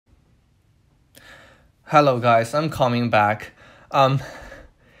Hello guys, I'm coming back.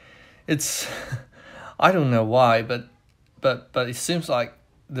 It's I don't know why, but it seems like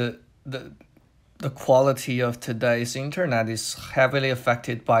the quality of today's internet is heavily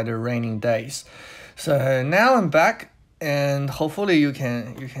affected by the raining days. So now I'm back, and hopefully you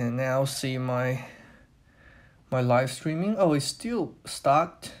can now see my live streaming. Oh, it's still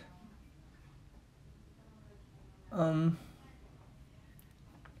stuck.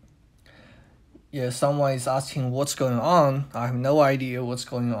 Yeah, someone is asking what's going on. I have no idea what's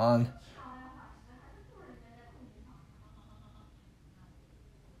going on.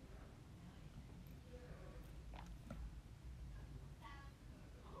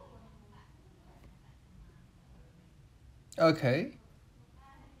 Okay.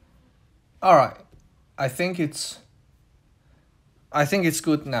 All right. I think it's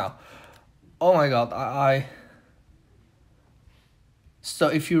good now. Oh my god, I so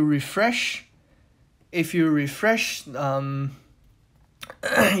if you refresh you refresh the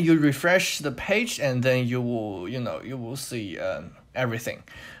page, and then you will see everything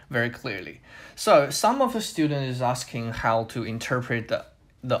very clearly. So some of the student is asking how to interpret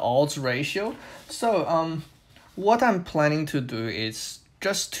the odds ratio. So what I'm planning to do is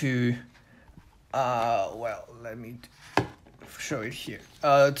just to well, let me show it here.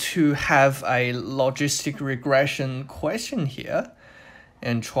 To have a logistic regression question here,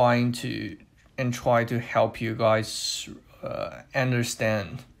 and try to help you guys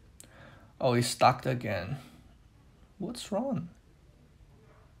understand. Oh, it's stuck again. What's wrong?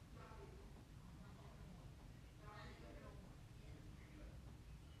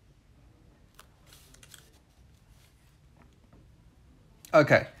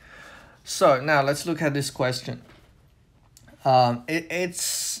 Okay, so now let's look at this question. It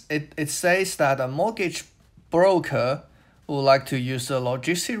says that a mortgage broker would like to use a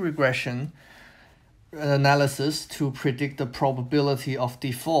logistic regression analysis to predict the probability of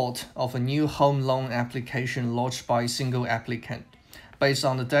default of a new home loan application lodged by a single applicant. Based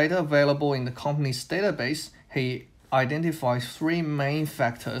on the data available in the company's database, he identifies three main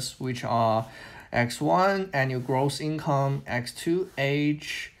factors, which are X1, annual gross income, X2,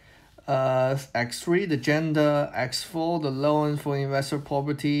 age, X3, the gender, X4, the loan for investor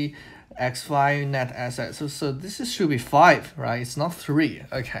property, X5, net assets. So this should be 5, right? It's not 3.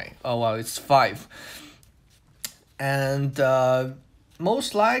 Okay. Oh, well, it's 5. And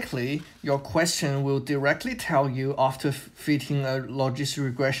most likely, your question will directly tell you, after fitting a logistic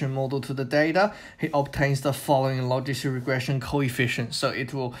regression model to the data, he obtains the following logistic regression coefficients. So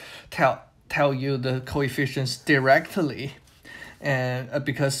it will tell you the coefficients directly, and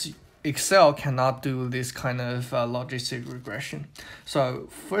because Excel cannot do this kind of logistic regression. So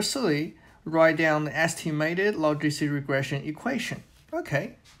firstly, write down the estimated logistic regression equation.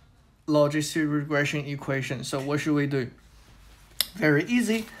 Okay, logistic regression equation. So what should we do? Very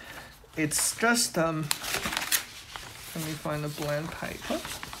easy. It's just let me find a blank paper.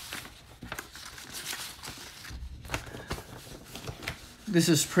 This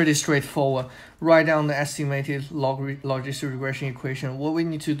is pretty straightforward. Write down the estimated logistic regression equation. What we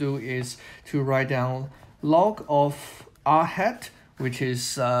need to do is to write down log of r hat, which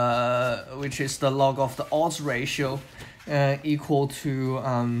is the log of the odds ratio, equal to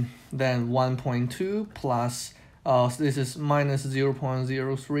then 1.2 plus this is minus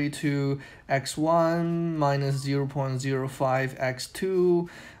 0.032 x1 minus 0.05 x2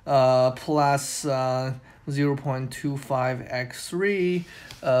 plus 0.25 x3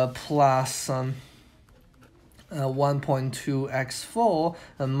 plus 1.2 x4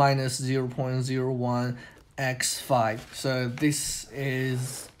 and minus 0.01 x5. So this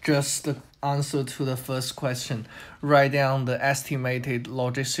is just the answer to the first question. Write down the estimated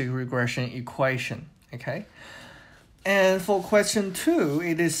logistic regression equation. Okay. And for question 2,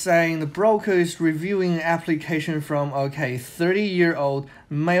 it is saying the broker is reviewing an application from 30-year-old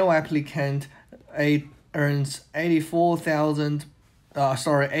male applicant. Earns 82,000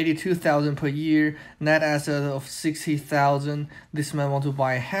 per year, net asset of 60,000. This man want to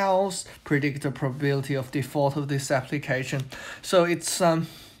buy a house. Predict the probability of default of this application. So it's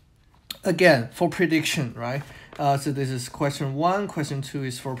again for prediction, right? So this is question 1. Question 2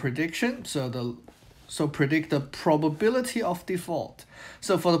 is for prediction. So predict the probability of default.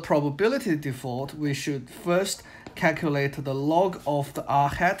 So for the probability of default, we should first calculate the log of the r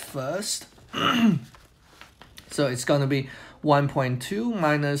hat first. So it's going to be 1.2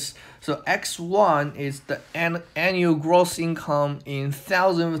 minus, so X1 is the annual gross income in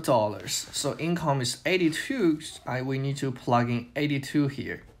thousands of dollars. So income is 82. We need to plug in 82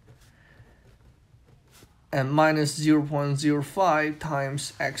 here. and minus 0.05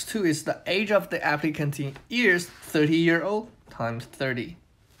 times x2 is the age of the applicant in years, 30-year-old times 30,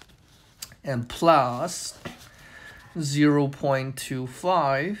 and plus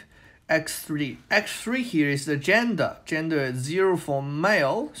 0.25 x3. x3 here is the gender. Gender is 0 for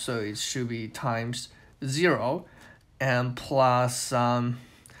male, so it should be times 0, and plus 1.2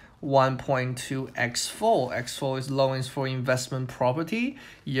 x4. x4 is loans for investment property.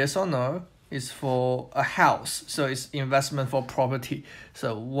 Yes or no? Is for a house, so it's investment for property.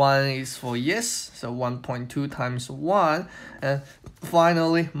 So 1 is for yes, so 1.2 times 1, and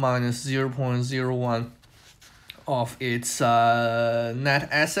finally minus 0.01 of its net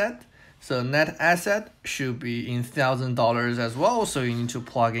asset. So net asset should be in $1,000 as well, so you need to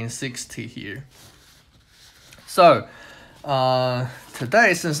plug in 60 here. So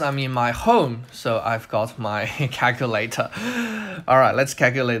today, since I'm in my home, so I've got my calculator. All right, let's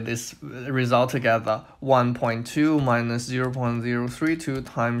calculate this result together. 1.2 minus 0.032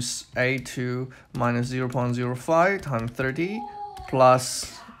 times A2 minus 0.05 times 30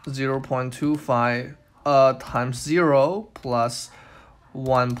 plus 0.25 times 0 plus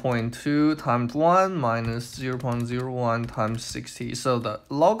 1.2 times 1 minus 0.01 times 60. So the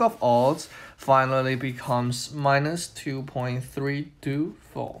log of odds finally becomes minus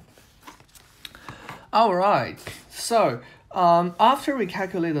 2.324. All right, so after we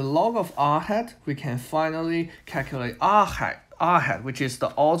calculate the log of r hat, we can finally calculate r hat, which is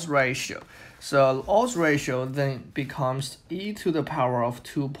the odds ratio. So odds ratio then becomes e to the power of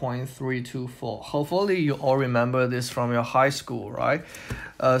 2.324. Hopefully you all remember this from your high school, right?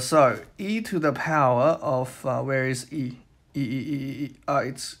 So e to the power of, where is e?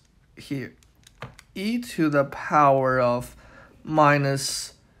 It's here. E to the power of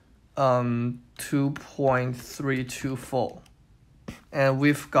minus 2.324. And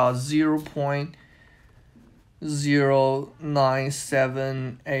we've got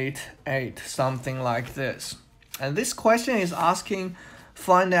 0.09788, something like this. And this question is asking,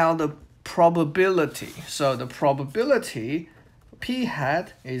 find out the probability. So the probability p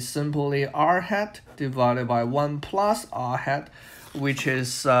hat is simply r hat divided by 1 plus r hat, which is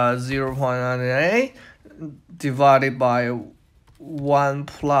 0.98 divided by 1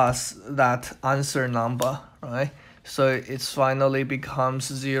 plus that answer number, right? So it finally becomes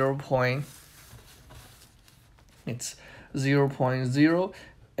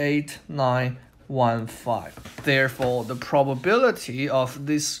 0.08915. Therefore, the probability of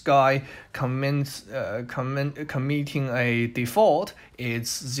this guy committing a default is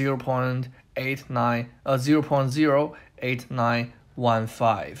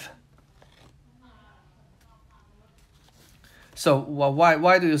 0.8915. So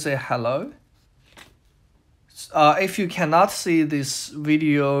why do you say hello? If you cannot see this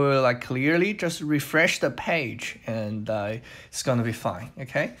video like clearly, just refresh the page and it's gonna be fine.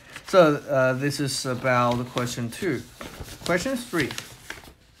 Okay, so this is about the question 2. Question 3.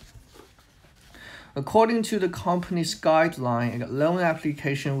 According to the company's guideline, a loan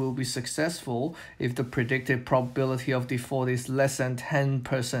application will be successful if the predicted probability of default is less than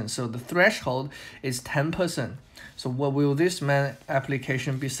 10%. So the threshold is 10%. So will this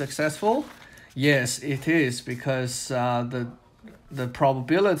application be successful? Yes, it is, because the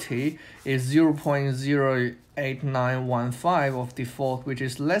probability is 0.08915 of default, which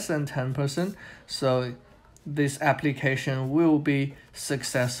is less than 10%. So this application will be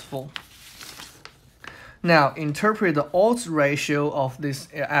successful. Now, interpret the odds ratio of this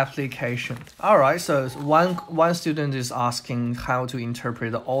application. All right, so one student is asking how to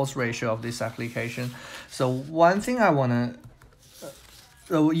interpret the odds ratio of this application. So one thing I want to,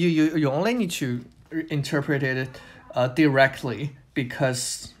 you only need to interpret it directly,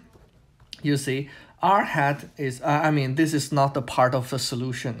 because you see, r hat is, this is not the part of the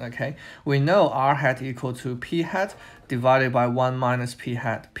solution, okay? We know r hat equal to p hat divided by 1 minus p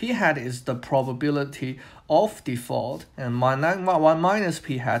hat. P hat is the probability of default, and 1 minus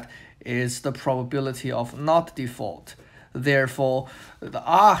p hat is the probability of not default. Therefore, the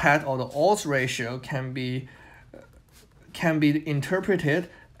r hat, or the odds ratio, can be interpreted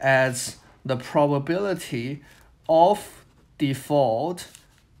as the probability of default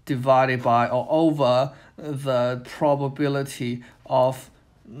divided by or over the probability of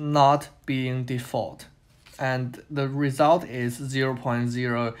not being default, and the result is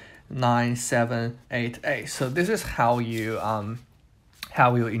 0.09788. So this is how you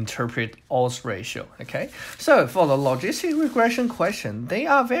interpret odds ratio. Okay, so for the logistic regression question, they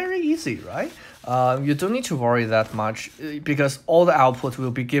are very easy, right? you don't need to worry that much because all the output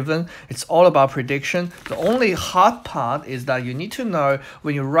will be given. It's all about prediction. The only hard part is that you need to know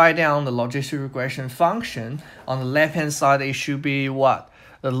when you write down the logistic regression function, on the left-hand side, it should be what?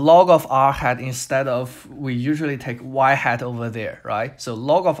 The log of r hat instead of, we usually take y hat over there, right? So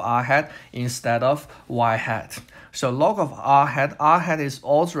log of r hat instead of y hat. So log of r hat is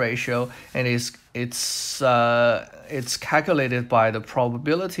odds ratio, and it's calculated by the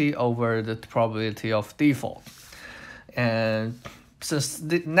probability over the probability of default. And since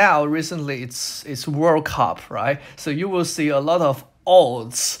now recently it's World Cup, right? So you will see a lot of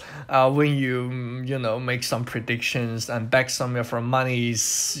odds when you know, make some predictions and back some of your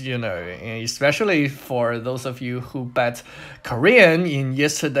monies, you know, especially for those of you who bet Korean in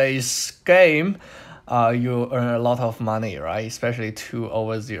yesterday's game. You earn a lot of money, right? Especially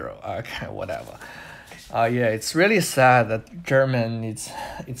 2/0. Okay, whatever. Yeah, it's really sad that German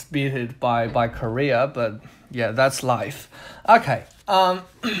it's beaten by Korea, but yeah, that's life. Okay. All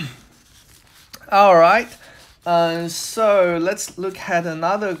right. So let's look at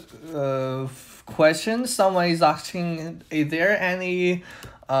another question. Someone is asking, is there any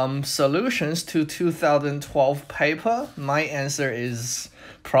solutions to 2012 paper? My answer is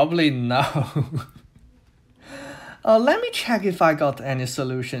probably no. Let me check if I got any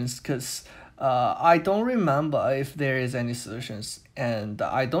solutions, because I don't remember if there is any solutions, and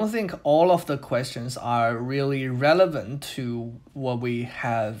I don't think all of the questions are really relevant to what we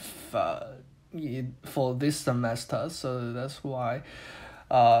have for this semester, so that's why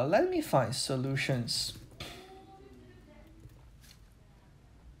let me find solutions.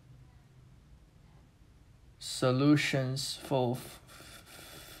 Solutions for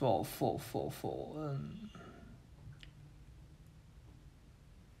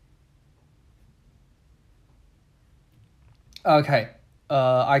okay,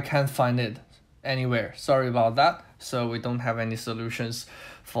 I can't find it anywhere. Sorry about that. So we don't have any solutions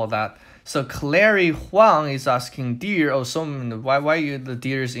for that. So Clary Huang is asking, dear, oh, so why you the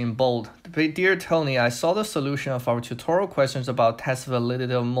dears in bold? Dear Tony, I saw the solution of our tutorial questions about test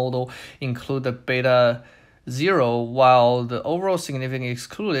validity of model include the beta 0 while the overall significance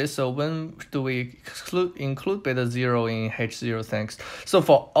excluded. So when do we include beta 0 in H0? Thanks. So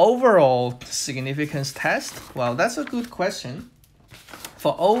for overall significance test, well, that's a good question.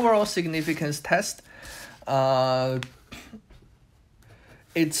 For overall significance test,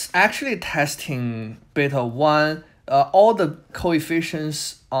 it's actually testing beta 1, all the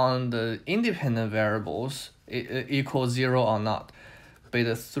coefficients on the independent variables equal 0 or not.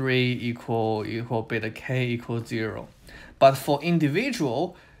 Beta 3 equal beta k equals 0. But for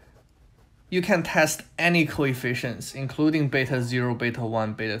individual, you can test any coefficients, including beta 0, beta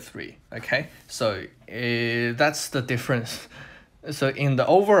 1, beta 3. Okay, so that's the difference. So in the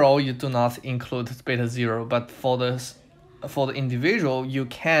overall, you do not include beta 0, but for the individual, you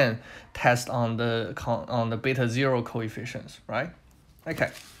can test on the beta 0 coefficients, right?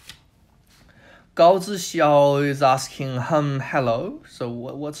 Okay. Gao Zixiao is asking, hello. So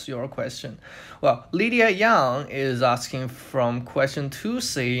what's your question? Well, Lydia Yang is asking from question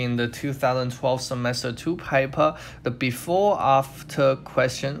 2C in the 2012 semester 2 paper, the before-after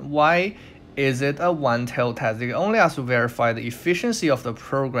question, why is it a one-tailed test? It only has to verify the efficiency of the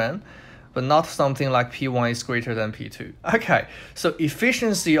program, but not something like P1 is greater than P2. Okay, so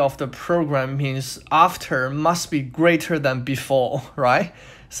efficiency of the program means after must be greater than before, right?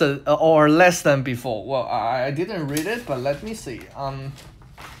 So or less than before. Well, I didn't read it, but let me see.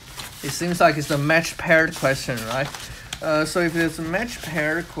 It seems like it's a match paired question, right? So if it's a match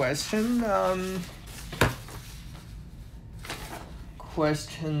paired question,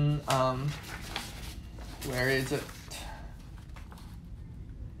 where is it?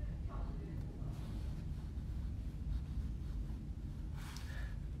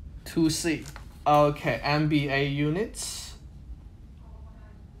 To C. Okay, MBA units.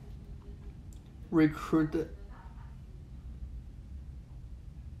 Recruited.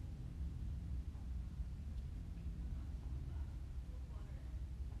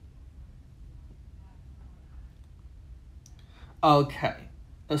 Okay,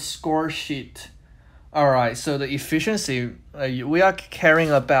 a score sheet. All right, so the efficiency, we are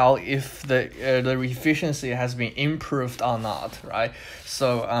caring about if the efficiency has been improved or not, right?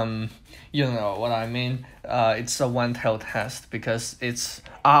 So you know what I mean. It's a one-tailed test because it's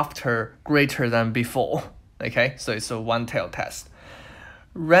after greater than before. Okay, so it's a one-tailed test.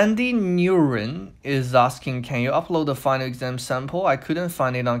 Randy Neuron is asking, can you upload the final exam sample? I couldn't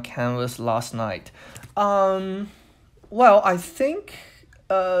find it on Canvas last night. Well, I think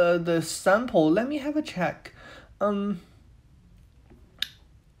the sample, let me have a check.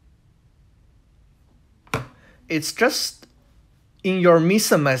 it's just in your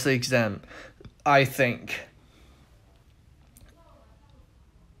mid-semester exam, I think.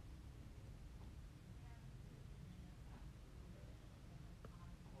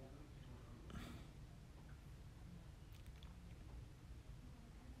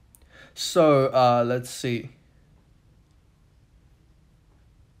 So let's see.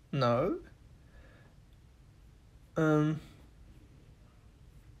 No.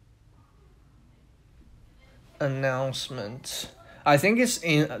 Announcement. I think it's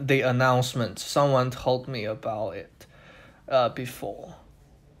in the announcement. Someone told me about it before.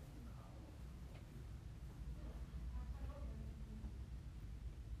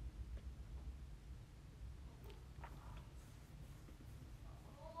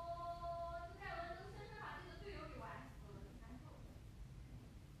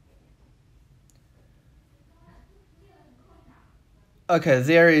 Okay,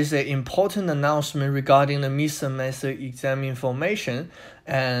 there is an important announcement regarding the mid-semester exam information.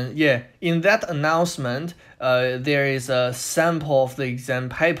 And yeah, in that announcement, there is a sample of the exam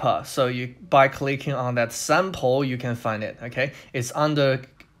paper. So by clicking on that sample, you can find it, okay? It's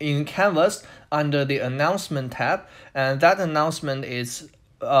in Canvas under the announcement tab. And that announcement is,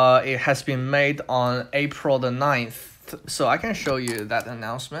 it has been made on April the 9th. So I can show you that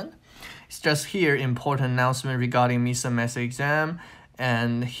announcement. It's just here, important announcement regarding mid-semester exam.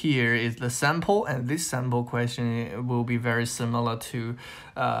 And here is the sample, and this sample question will be very similar to,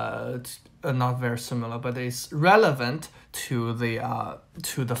 not very similar, but it's relevant to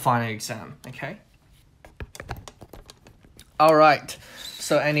the final exam. Okay. All right.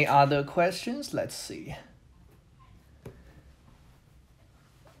 So any other questions? Let's see.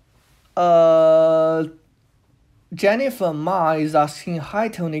 Jennifer Ma is asking, hi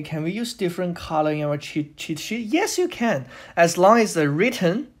Tony, can we use different color in our cheat sheet? Yes, you can, as long as it's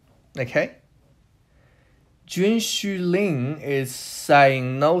written, okay? Junshu Ling is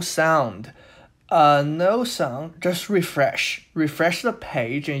saying no sound. No sound, just refresh. Refresh the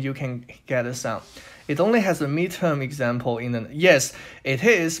page and you can get a sound. It only has a midterm example in the, yes, it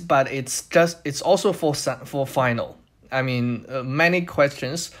is, but it's also for final. I mean, many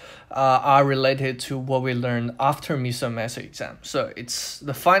questions are related to what we learned after mid-semester exam. So it's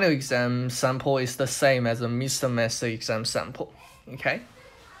the final exam sample is the same as a mid-semester exam sample. Okay.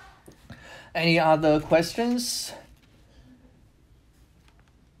 Any other questions?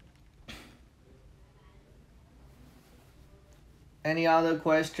 Any other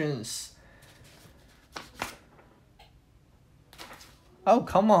questions? Oh,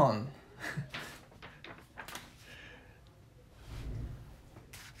 come on.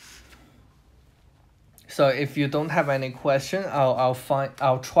 So if you don't have any question, I'll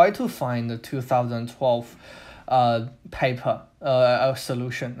try to find the 2012 paper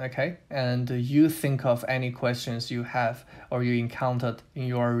solution, okay? And you think of any questions you have or you encountered in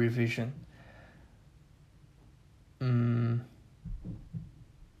your revision.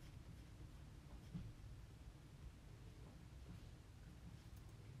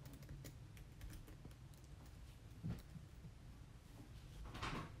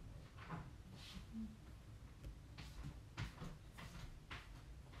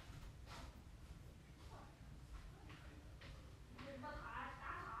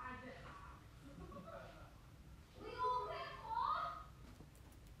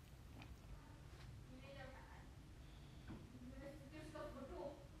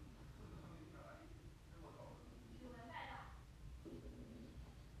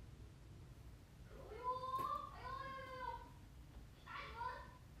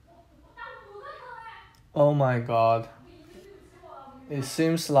 Oh my god. It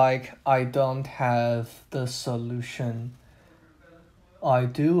seems like I don't have the solution. I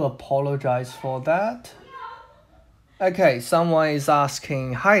do apologize for that. Okay, someone is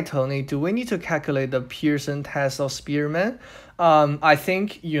asking, hi Tony, do we need to calculate the Pearson test of Spearman? I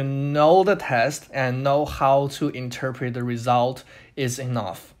think you know the test and know how to interpret the result is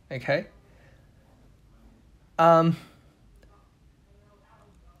enough, okay?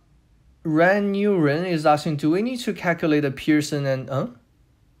 Ren Neuron is asking, do we need to calculate the Pearson and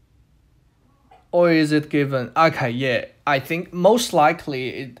or is it given? Okay, yeah, I think most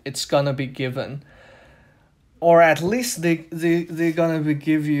likely it's gonna be given. Or at least they're gonna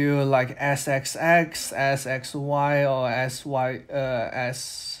give you like SXX, SXY, or SY,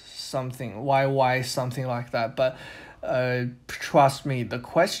 S something, YY, something like that. But trust me, the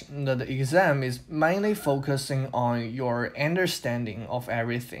exam is mainly focusing on your understanding of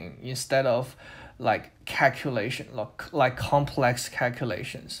everything instead of like calculation, like complex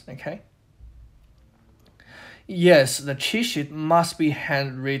calculations. Okay. Yes, the cheat sheet must be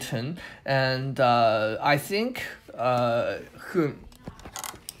handwritten, and I think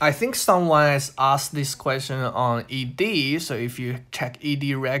someone has asked this question on ED. So if you check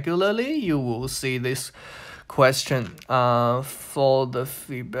ED regularly, you will see this question for the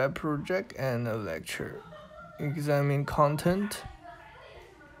feedback project and the lecture. Examine content.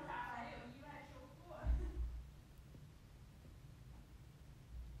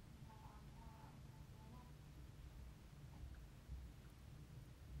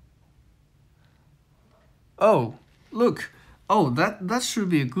 Oh, look. Oh, that should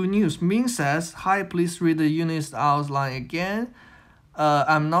be good news. Ming says, "Hi, please read the unit's outline again."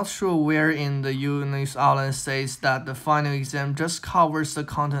 I'm not sure where in the unit's outline says that the final exam just covers the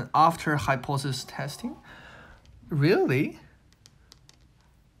content after hypothesis testing. Really?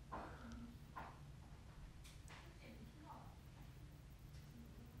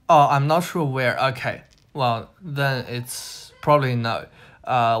 Oh, I'm not sure where. Okay. Well, then it's probably no.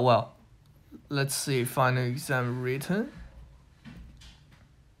 Well, let's see. Final exam written.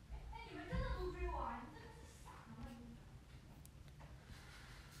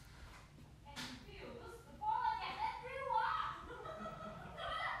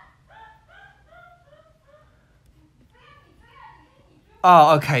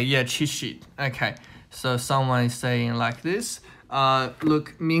 Oh, okay, yeah, cheat sheet. Okay, so someone is saying like this.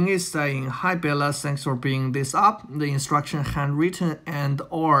 Look, Ming is saying, "Hi Bella, thanks for bringing this up. The instruction handwritten and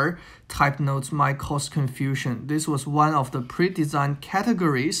or typed notes might cause confusion. This was one of the pre-designed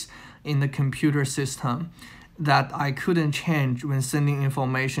categories in the computer system that I couldn't change when sending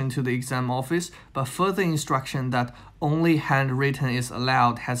information to the exam office, but further instruction that only handwritten is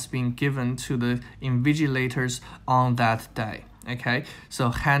allowed has been given to the invigilators on that day." Okay, so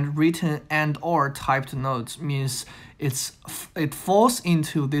handwritten and or typed notes means it falls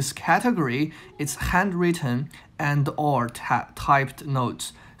into this category. It's handwritten and or typed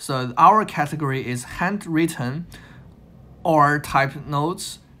notes. So our category is handwritten or typed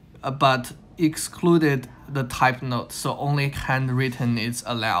notes, but excluded the typed notes. So only handwritten is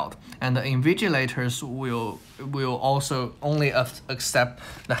allowed, and the invigilators will also only accept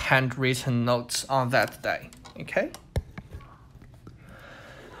the handwritten notes on that day. Okay.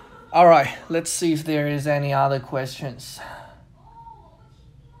 All right, let's see if there is any other questions.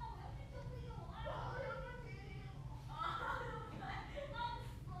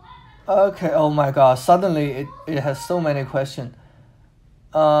 Okay, oh my god, suddenly it has so many questions.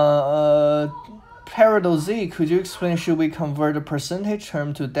 Parallel Z, could you explain, should we convert the percentage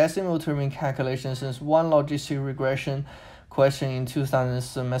term to decimal term in calculation, since one logistic regression question in 2000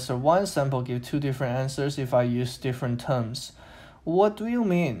 semester 1 sample give two different answers if I use different terms? What do you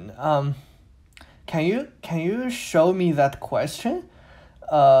mean? Can you show me that question?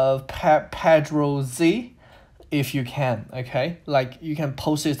 Pedro Z, if you can. Okay, like you can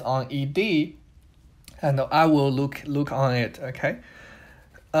post it on ED, and I will look on it. Okay.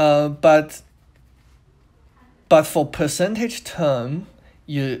 But for percentage term,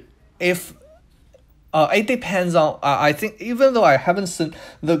 it depends on. I think, even though I haven't seen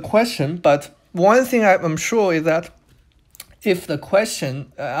the question, but one thing I'm sure is that if the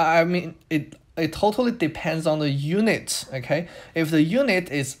question, it totally depends on the unit. Okay, if the unit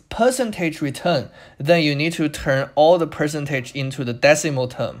is percentage return, then you need to turn all the percentage into the decimal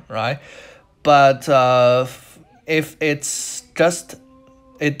term, right? But if it's just,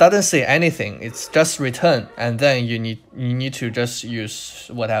 it doesn't say anything, it's just return, and then you need to just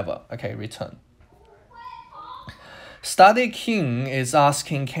use whatever. Okay, return. Study King is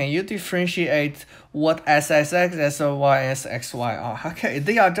asking, can you differentiate what SXX, SY, and SXY are? Okay,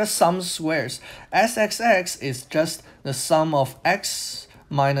 they are just sum squares. SXX is just the sum of x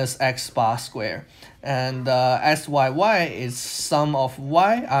minus x bar square, and SYY is sum of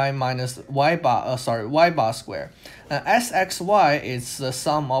yi minus y bar square. And SXY is the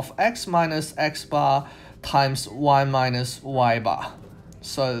sum of x minus x bar times y minus y bar.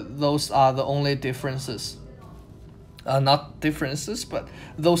 So those are the only differences. Not differences, but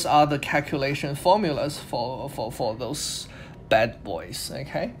those are the calculation formulas for those bad boys.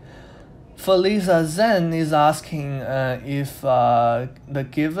 Okay. Felisa Zen is asking if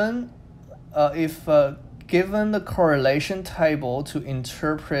given the correlation table to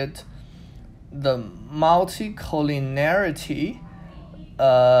interpret the multicollinearity,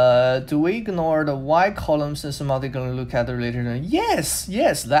 do we ignore the y column since the multicollinear look at the related? Yes,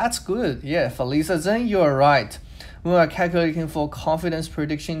 that's good. Yeah, Felisa Zen, you are right. When we are calculating for confidence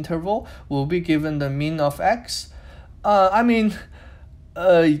prediction interval, we'll be given the mean of x. I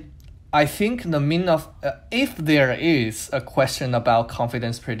think the mean of, if there is a question about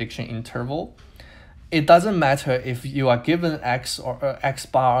confidence prediction interval, it doesn't matter if you are given x or x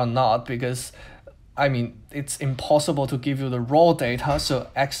bar or not, because I mean it's impossible to give you the raw data, so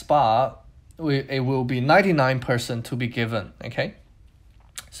x bar it will be 99% to be given, okay?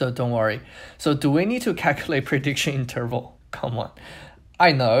 So don't worry. So do we need to calculate prediction interval? Come on.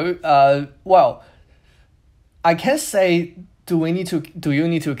 I know. Well, I can't say do you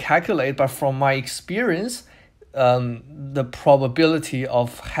need to calculate, but from my experience, the probability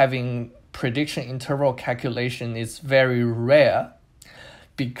of having prediction interval calculation is very rare,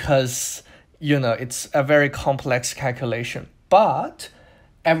 because it's a very complex calculation. But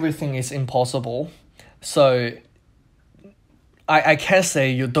everything is impossible, so I can't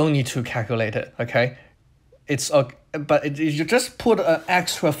say you don't need to calculate it, okay? But you just put an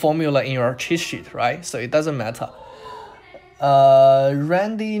extra formula in your cheat sheet, right? So it doesn't matter.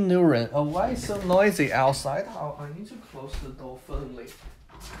 Randy Neuron. Oh, why is so noisy outside? Oh, I need to close the door firmly.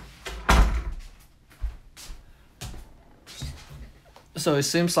 So it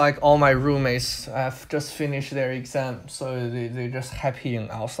seems like all my roommates have just finished their exam, so they're just happying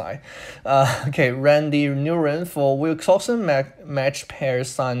outside. Okay, Randy Neuron for Wilcoxon match pair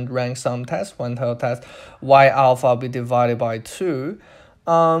signed rank sum test, one tail test, y alpha be divided by 2.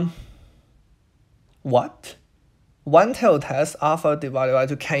 What? One tail test, alpha divided by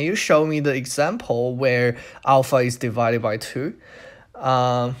 2. Can you show me the example where alpha is divided by 2?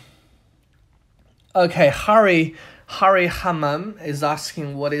 Okay, Hari Hammam is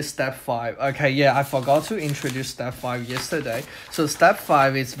asking what is step 5. Okay, yeah, I forgot to introduce step 5 yesterday. So step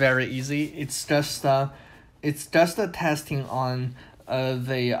 5 is very easy. It's just a testing on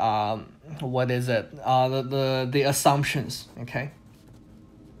the assumptions, okay?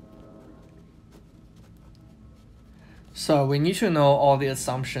 So we need to know all the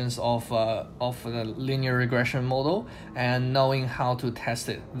assumptions of the linear regression model and knowing how to test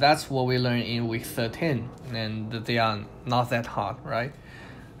it. That's what we learned in week 13, and they are not that hard, right?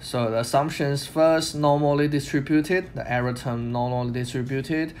 So the assumptions first, normally distributed, the error term normally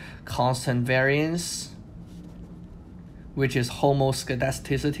distributed, constant variance, which is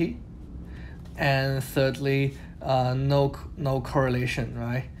homoscedasticity, and thirdly, no correlation,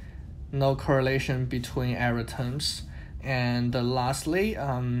 right? No correlation between error terms. And lastly,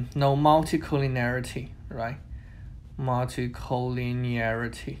 no multicollinearity, right?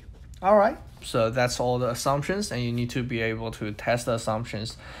 Multicollinearity. All right, so that's all the assumptions, and you need to be able to test the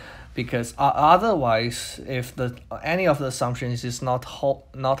assumptions, because otherwise, if any of the assumptions is not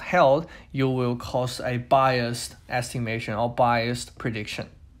held, you will cause a biased estimation or biased prediction.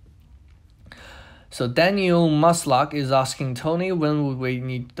 So Daniel Maslak is asking Tony, when would we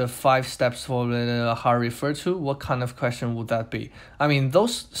need the 5 steps for the Har referred to? What kind of question would that be? I mean,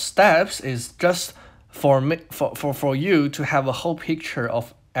 those steps is just for you to have a whole picture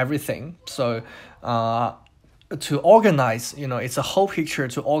of everything. So to organize, it's a whole picture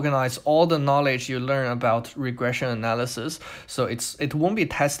to organize all the knowledge you learn about regression analysis. So it won't be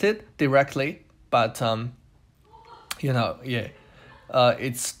tested directly, but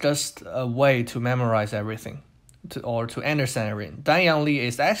it's just a way to memorize everything, or to understand everything. Dan Yang Li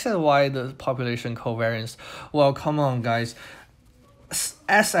is actually why the population covariance. Well, come on, guys.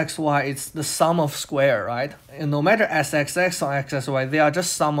 SXY is the sum of square, right? And no matter SXX or XXY, they are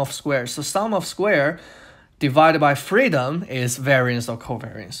just sum of squares. So sum of square divided by freedom is variance or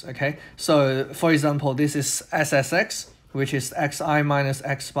covariance, okay? So, for example, this is SSX, which is xi minus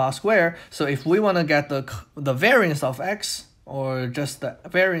x bar square. So if we want to get the variance of x, or just the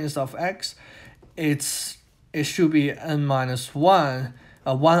variance of x, it should be n minus 1,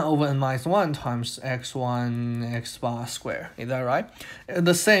 1 over n minus 1 times x1 x bar square. Is that right?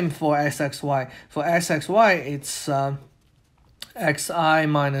 The same for SXY. For SXY, it's xi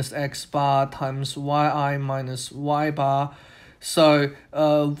minus x bar times yi minus y bar. So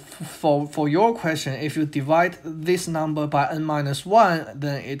for your question, if you divide this number by n minus 1,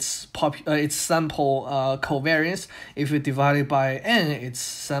 then it's sample covariance. If you divide it by n,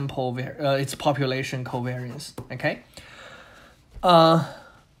 it's it's population covariance. Okay.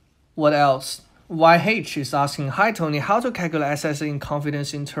 What else? YH is asking, hi Tony, how to calculate SSE in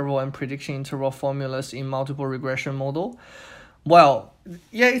confidence interval and prediction interval formulas in multiple regression model? Well,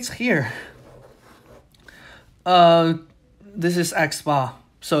 yeah, it's here. This is x bar,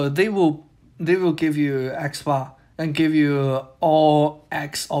 so they will give you x bar and give you all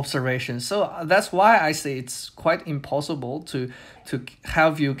x observations. So that's why I say it's quite impossible to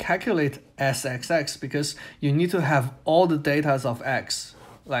have you calculate SXX, because you need to have all the data of x.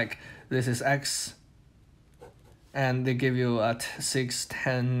 Like this is x, and they give you a 6,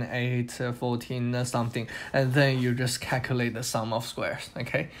 10, 8, 14 something, and then you just calculate the sum of squares,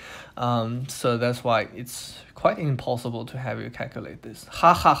 okay? So that's why it's quite impossible to have you calculate this.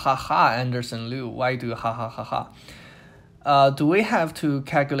 Ha ha ha ha, Anderson Liu, why do ha ha ha ha? Do we have to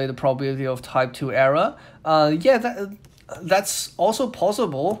calculate the probability of type 2 error? Yeah, that's also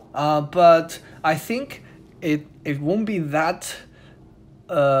possible, but I think it won't be that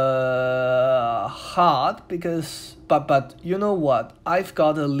hard, because but you know what, I've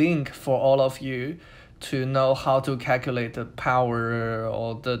got a link for all of you to know how to calculate the power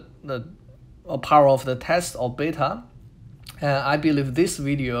or the power of the test or beta, and I believe this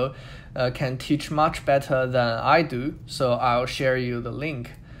video can teach much better than I do, so I'll share you the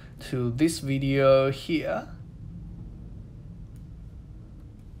link to this video here.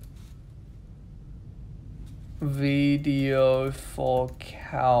 Video for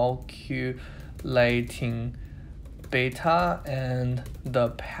calculating beta and the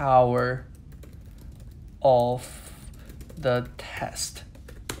power of the test.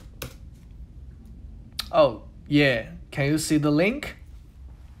 Oh yeah, can you see the link?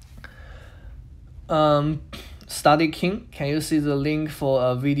 Study King, can you see the link for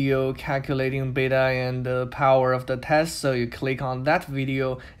a video calculating beta and the power of the test? So you click on that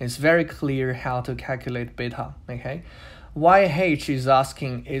video, it's very clear how to calculate beta, okay? YH is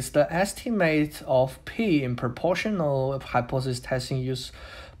asking, is the estimate of P in proportional hypothesis testing use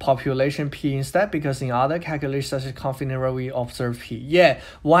population P instead, because in other calculations such as confidence interval we observe P? Yeah,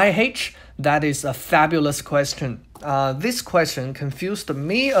 YH, that is a fabulous question. This question confused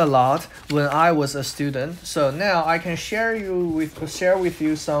me a lot when I was a student, so now I can share with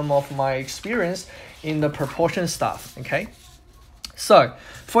you some of my experience in the proportion stuff, okay? So,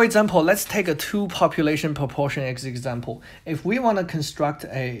 for example, let's take a two population proportion as example. If we want to construct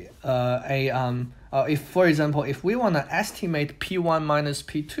if for example, if we want to estimate P1 minus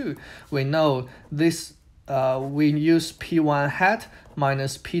P2, we know this, we use P1 hat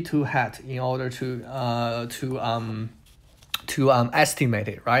minus P2 hat in order to estimate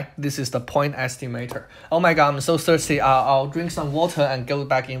it, right? This is the point estimator. Oh my god, I'm so thirsty. I'll drink some water and go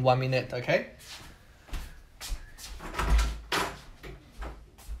back in 1 minute, okay?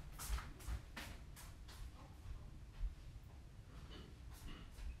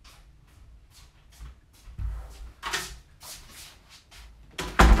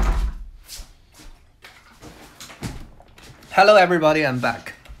 Hello everybody, I'm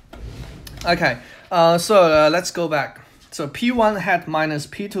back. Okay, so let's go back. So P1 hat minus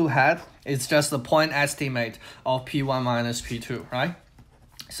P2 hat is just the point estimate of P1 minus P2, right?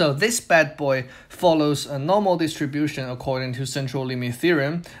 So this bad boy follows a normal distribution according to central limit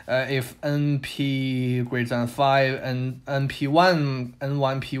theorem. If NP greater than 5 and NP1,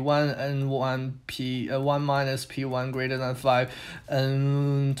 N1P1, N1 minus P1 greater than 5,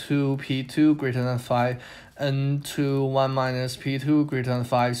 N2P2 greater than 5, N2 1 minus P2 greater than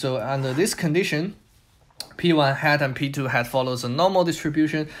 5. So under this condition, P1 hat and P2 hat follows a normal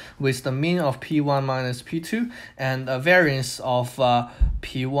distribution with the mean of P1 minus P2 and a variance of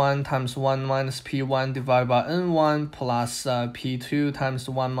P1 times 1 minus P1 divided by N1 plus P2 times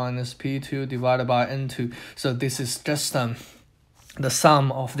 1 minus P2 divided by N2. So this is just the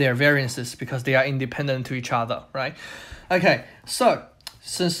sum of their variances because they are independent to each other, right? Okay, so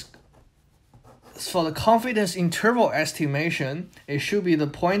since for the confidence interval estimation, it should be the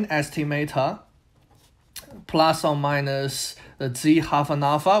point estimator plus or minus the z half an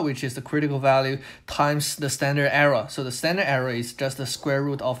alpha, which is the critical value, times the standard error. So the standard error is just the square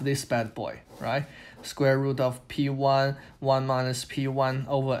root of this bad boy, right? Square root of P1, 1 minus P1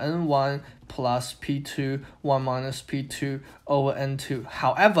 over N1 plus P2, 1 minus P2 over N2.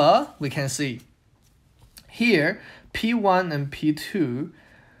 However, we can see here P1 and P2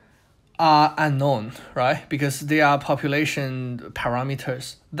 are unknown, right? Because they are population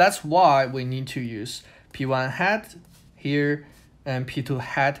parameters. That's why we need to use P1 hat here and P2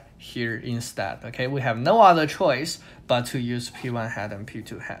 hat here instead, okay? We have no other choice but to use P1 hat and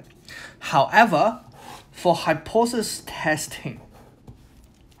P2 hat. However, for hypothesis testing,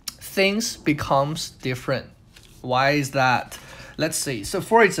 things becomes different. Why is that? Let's see. So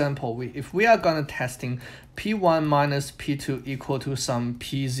for example, if we are gonna testing P1 minus P2 equal to some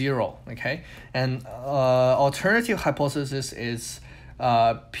P0, okay? And alternative hypothesis is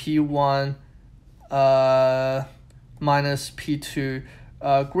P1 minus P2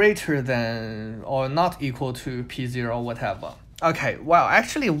 greater than or not equal to P0, whatever. Okay, well,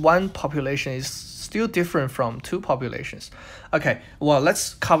 actually one population is still different from two populations. Okay, well,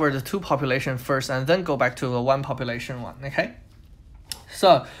 let's cover the two population first and then go back to the one population one, okay?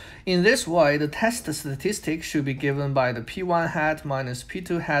 So In this way, the test statistic should be given by the P1 hat minus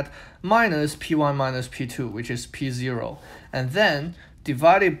P2 hat minus P1 minus P2, which is P0, and then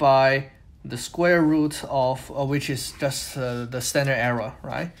divided by the square root of, which is just the standard error,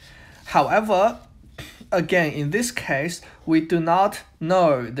 right? However, again, in this case, we do not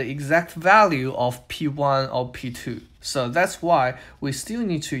know the exact value of P1 or P2. So that's why we still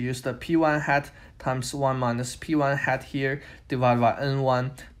need to use the P1 hat times 1 minus P1 hat here divided by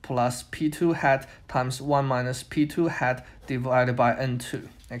N1 plus P2 hat times 1 minus P2 hat divided by N2,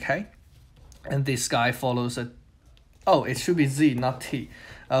 okay? And this guy follows a, oh, it should be Z, not T,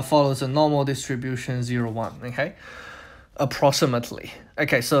 follows a normal distribution 0, 1, okay? Approximately.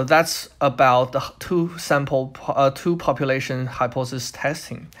 Okay, so that's about the two population hypothesis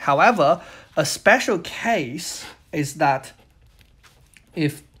testing. However, a special case is that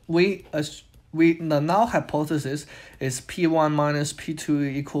if the null hypothesis is P1 minus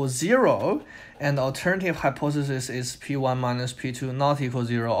P2 equals 0, and the alternative hypothesis is P1 minus P2 not equal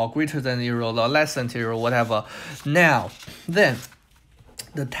 0 or greater than 0 or less than 0, whatever. Now, then,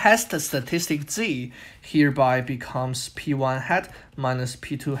 the test statistic Z hereby becomes P1 hat minus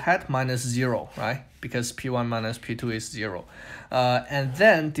P2 hat minus 0, right? Because P1 minus P2 is 0. And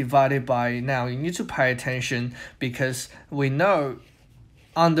then divided by, now you need to pay attention because we know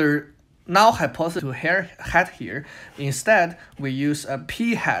under null hypothesis hat here, instead we use a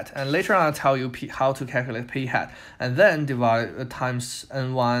P hat, and later on I'll tell you how to calculate P hat, and then divide times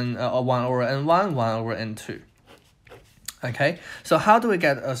N1, 1 over N1, 1 over N2. Okay, so how do we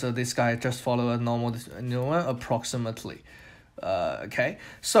get, so this guy just follow a normal approximately. Okay,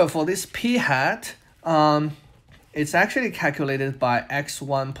 so for this P hat, it's actually calculated by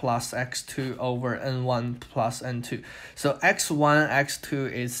x1 plus x2 over n1 plus n2. So x1,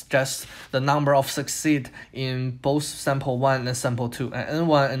 x2 is just the number of succeed in both sample 1 and sample 2, and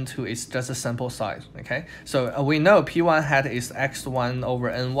n1, n2 is just a sample size, okay? So we know P1 hat is x1 over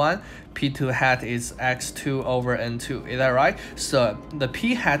n1, P2 hat is x2 over n2, is that right? So the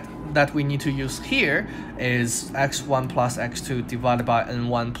P hat that we need to use here is x1 plus x2 divided by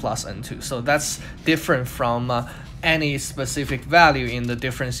n1 plus n2. So that's different from any specific value in the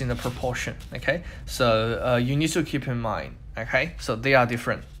difference in the proportion, okay? So you need to keep in mind, okay? So they are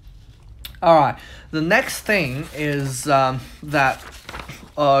different. All right, the next thing is that,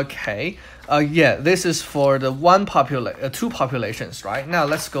 okay, yeah, this is for the two populations, right? Now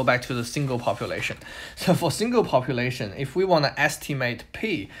let's go back to the single population. So for single population, if we want to estimate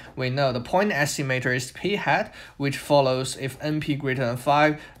P, we know the point estimator is P hat, which follows if NP greater than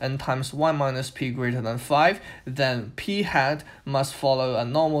 5, n times 1 minus P greater than 5, then P hat must follow a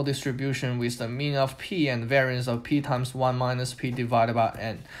normal distribution with the mean of P and variance of P times 1 minus P divided by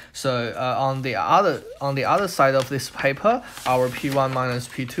n. So on the other side of this paper, our P1 minus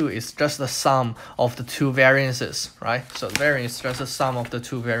P2 is just the sum of the two variances, right? So variance is just the sum of the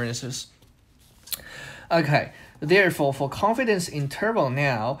two variances. Okay, therefore for confidence interval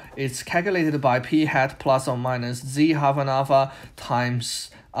now, it's calculated by P hat plus or minus Z half an alpha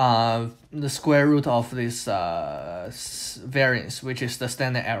times the square root of this variance, which is the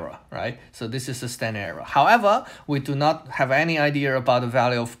standard error, right? So this is the standard error. However, we do not have any idea about the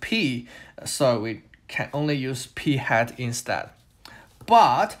value of P, so we can only use P hat instead.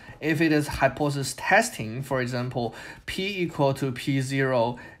 But if it is hypothesis testing, for example, P equal to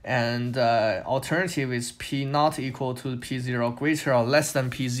P0 and alternative is P not equal to P0 greater or less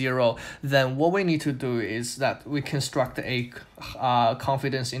than P0, then what we need to do is that we construct a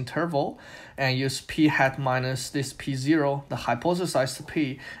confidence interval and use P hat minus this P0, the hypothesized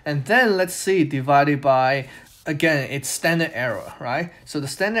P, and then let's see divided by, again, it's standard error, right? So the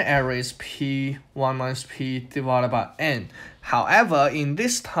standard error is P1 minus P divided by N. However, in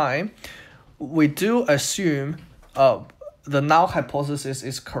this time, we do assume the null hypothesis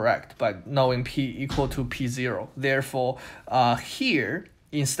is correct by knowing P equal to P0. Therefore, here,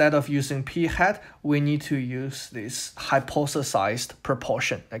 instead of using P hat, we need to use this hypothesized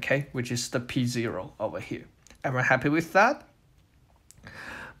proportion, okay, which is the P0 over here. Everyone happy with that?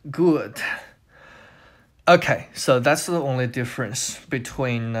 Good. Okay, so that's the only difference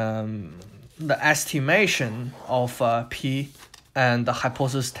between the estimation of P and the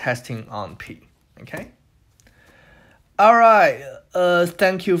hypothesis testing on P, okay? All right,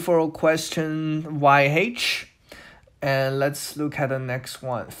 thank you for question YH. And let's look at the next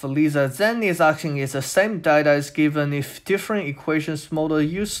one. For Lisa, Zen is asking, is the same data is given if different equations model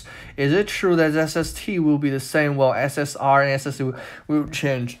use? Is it true that SST will be the same while SSR and SST will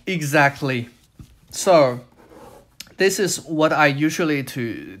change? Exactly. So this is what I usually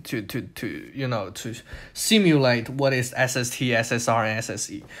to simulate what is SST, SSR, and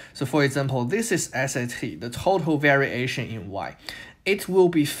SSE. So for example, this is SST, the total variation in Y. It will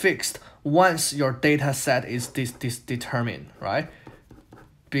be fixed once your data set is determined, right?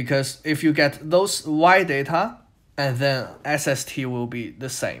 Because if you get those Y data, and then SST will be the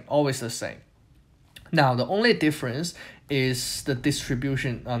same, always the same. Now, the only difference is the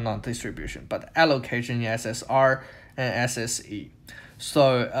distribution, not distribution, but allocation in SSR and SSE.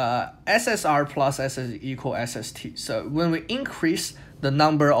 So SSR plus SSE equal SST. So when we increase the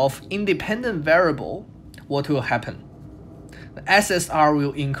number of independent variable, what will happen? The SSR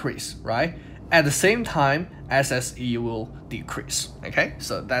will increase, right? At the same time, SSE will decrease, okay?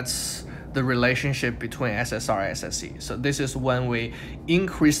 So that's the relationship between SSR and SSE. So this is when we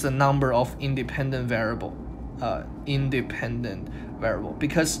increase the number of independent variable,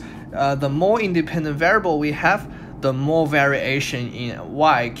 because the more independent variable we have, the more variation in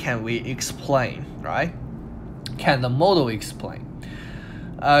Y can we explain, right? Can the model explain?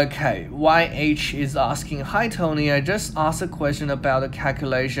 Okay, YH is asking, hi Tony, I just asked a question about the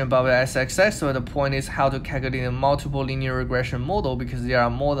calculation about the SXX, so the point is how to calculate a multiple linear regression model because there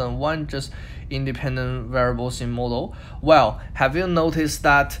are more than one just independent variables in model. Well, have you noticed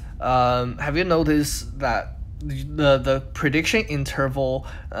that the prediction interval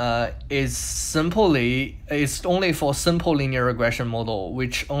is only for simple linear regression model,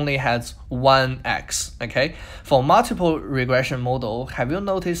 which only has one x, okay? For multiple regression model, have you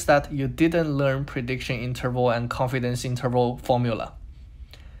noticed that you didn't learn prediction interval and confidence interval formula?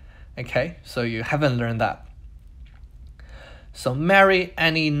 Okay, so you haven't learned that. So Mary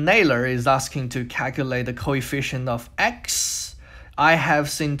Annie Naylor is asking to calculate the coefficient of x. I have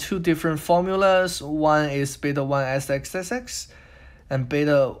seen two different formulas. One is beta 1 SXSX and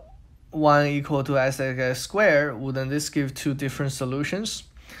beta 1 equal to SXX squared. Wouldn't this give two different solutions?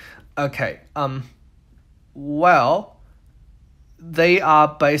 Okay, well, they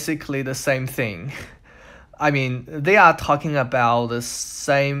are basically the same thing. I mean, they are talking about the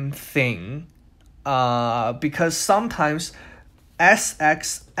same thing because sometimes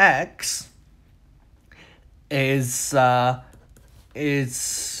SXX we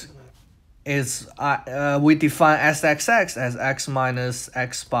define SXX as x minus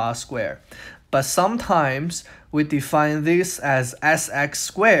x bar squared, but sometimes we define this as SX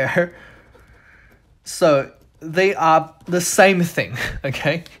squared. So they are the same thing,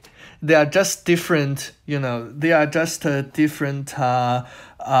 okay? They are just different, they are just different, what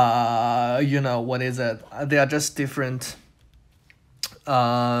is it? They are just different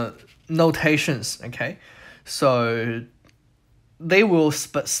notations, okay? So they will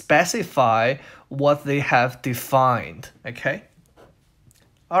specify what they have defined, okay?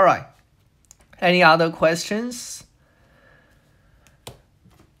 All right. Any other questions?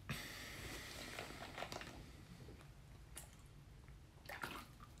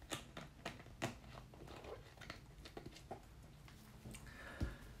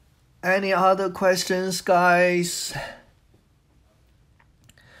 Any other questions, guys?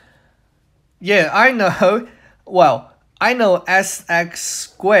 Yeah, I know. Well, I know SX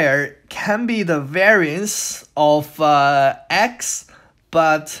squared can be the variance of x,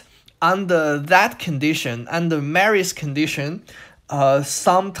 but under that condition, under Mary's condition,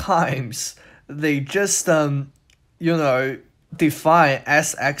 sometimes they just define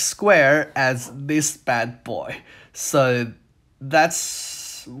SX squared as this bad boy. So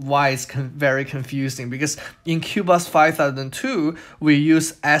that's why it's very confusing, because in QBUS5002 we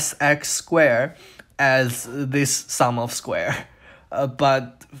use SX squared as this sum of square,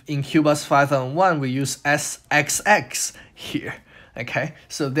 but in QBUS5001 we use SXX here, okay?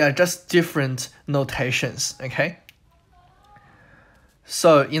 So they are just different notations, okay?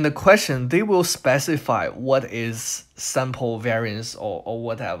 So in the question, they will specify what is sample variance or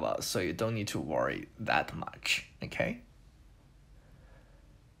whatever, so you don't need to worry that much, okay?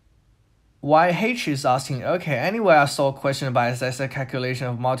 YH is asking, okay, anyway, I saw a question about SSA calculation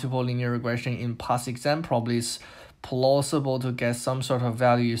of multiple linear regression in past exam. Probably it's plausible to get some sort of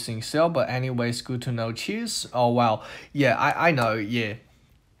value using Excel, but anyway, it's good to know. Cheers. Oh, wow. Yeah, I know, yeah.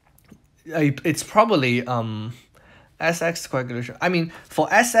 It's probably SX calculation. I mean, for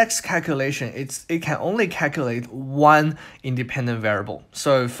SX calculation, it can only calculate one independent variable.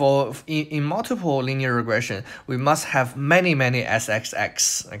 So in multiple linear regression, we must have many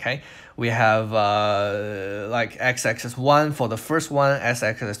SXX, okay? We have like x-axis1 for the first one,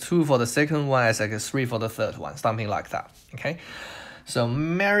 x-axis2 for the second one, x-axis3 for the third one, something like that, okay? So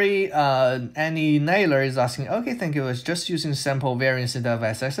Mary Annie Naylor is asking, okay, thank you. It's just using sample variance instead of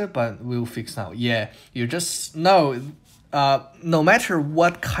x-axis, but we'll fix now. Yeah, you just know, no matter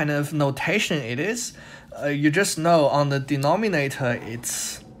what kind of notation it is, you just know on the denominator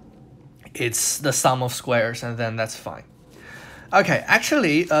it's the sum of squares, and then that's fine. Okay,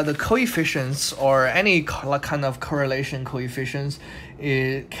 actually, the coefficients or any kind of correlation coefficients,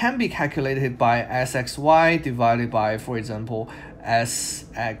 it can be calculated by SXY divided by, for example,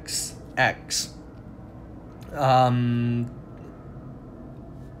 SXX.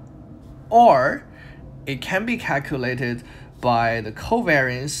 Or it can be calculated by the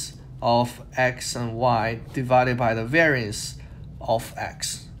covariance of x and y divided by the variance of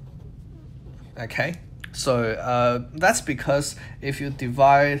x. Okay, so that's because if you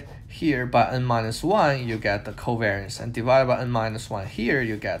divide here by n minus 1, you get the covariance, and divide by n minus 1 here,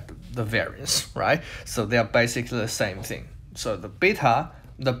 you get the variance, right? So they are basically the same thing. So the beta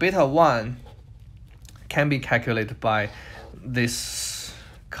 1 can be calculated by this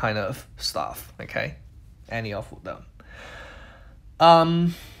kind of stuff, okay? Any of them.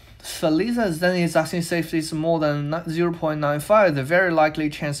 Felisa then is asking if it's more than 0.95, the very likely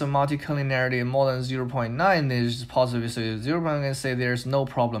chance of multicollinearity more than 0.9 is positive, so 0.9 can say there's no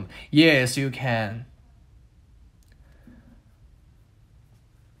problem. Yes, you can.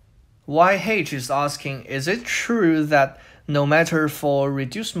 YH is asking, is it true that no matter for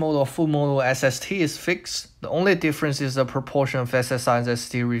reduced mode or full mode, SST is fixed? The only difference is the proportion of SSR and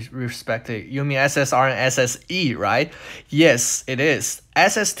SST respectively. You mean SSR and SSE, right? Yes, it is.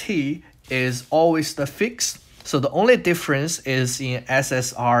 SST is always the fixed, so the only difference is in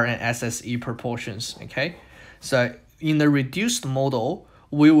SSR and SSE proportions, okay? So in the reduced model,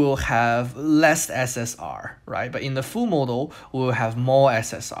 we will have less SSR, right? But in the full model, we will have more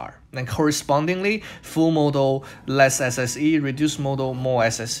SSR. And correspondingly, full model, less SSE, reduced model, more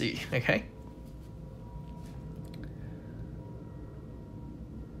SSE, okay?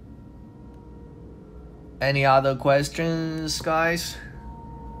 Any other questions, guys?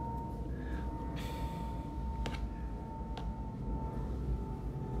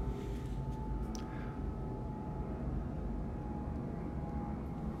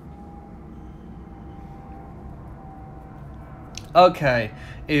 Okay,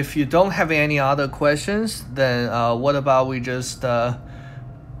 if you don't have any other questions, then what about we just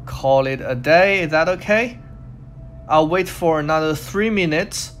call it a day? Is that okay? I'll wait for another 3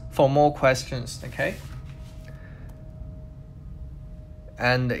 minutes for more questions, okay?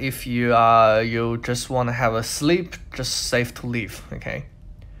 And if you just want to have a sleep, just safe to leave, okay?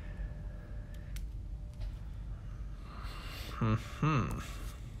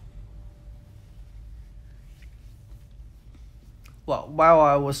 Well, while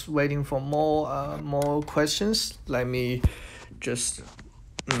I was waiting for more questions, let me just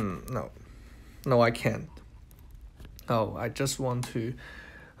no, I can't. Oh, I just want to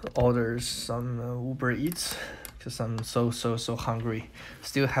order some Uber Eats because I'm so hungry.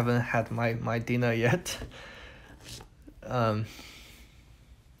 Still haven't had my dinner yet. That's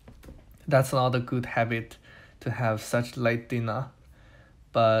not a good habit to have such late dinner,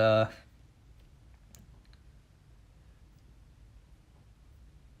 but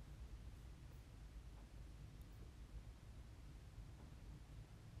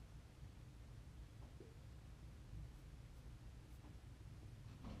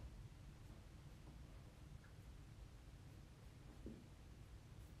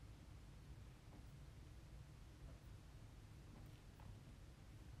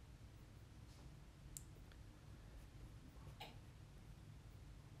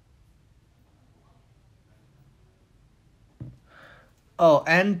oh,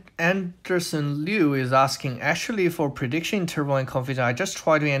 and Anderson Liu is asking, actually for prediction interval and confidence, I just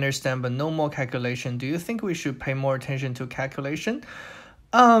try to understand, but no more calculation. Do you think we should pay more attention to calculation?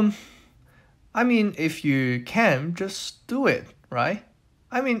 I mean, if you can, just do it, right?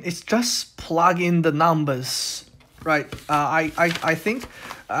 I mean, it's just plug in the numbers, right? I think,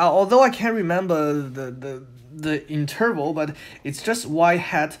 although I can't remember the interval, but it's just y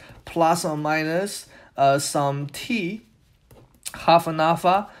hat plus or minus some t, half an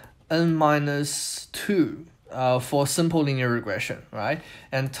alpha, n minus 2 for simple linear regression, right?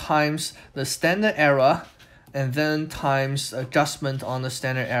 And times the standard error, and then times adjustment on the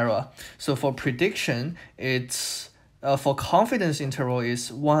standard error. So for prediction, it's for confidence interval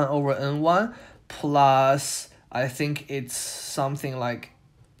is 1 over n1 plus, I think it's something like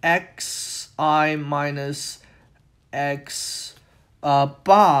xi minus x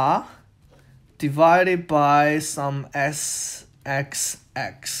bar divided by some sxx,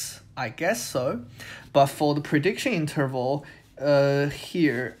 I guess so. But for the prediction interval,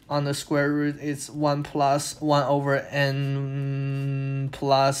 here on the square root it's 1 plus 1 over n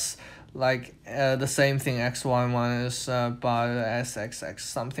plus like the same thing xy minus by sxx,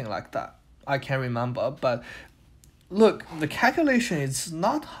 something like that. I can't remember, but look, the calculation is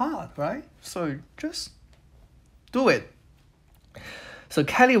not hard, right? So just do it. So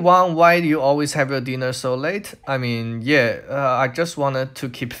Kelly Wang, why do you always have your dinner so late? I mean, yeah, I just wanted to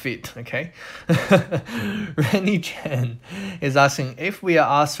keep fit, okay? Rennie Chen is asking, if we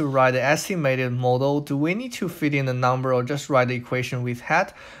are asked to write the estimated model, do we need to fit in the number or just write the equation with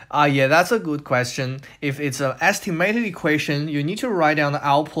hat? Yeah, that's a good question. If it's an estimated equation, you need to write down the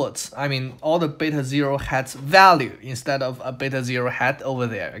outputs. I mean, all the beta 0 hat's value instead of a beta 0 hat over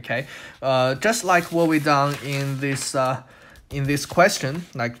there, okay? Just like what we done in this question,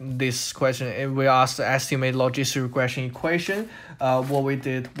 if we asked the estimate logistic regression equation, what we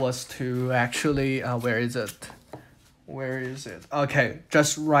did was to actually, where is it? Okay,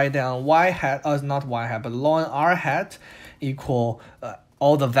 just write down y hat, not y hat, but ln r hat equal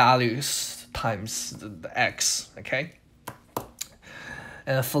all the values times the x, okay?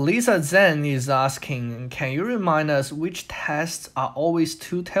 And Felisa Zen is asking, can you remind us which tests are always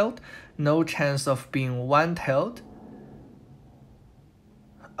two-tailed? No chance of being one-tailed?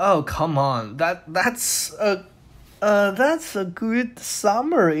 Oh, come on. That's a good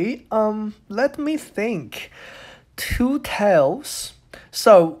summary. Let me think. Two tails.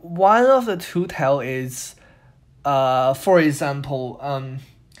 So one of the two tail is for example,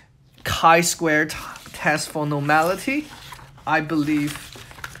 chi-square test for normality. I believe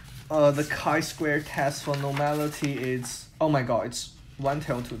the chi-square test for normality is, oh my god, it's one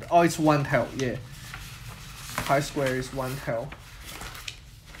tail to the, oh, it's one tail, yeah. Chi-square is one tail.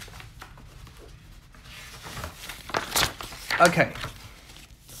 Okay,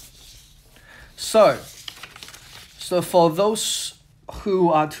 so for those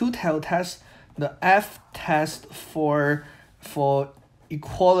who are two-tailed tests, the F test for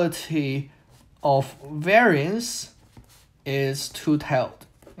equality of variance is two-tailed,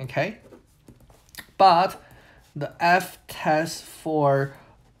 okay? But the F test for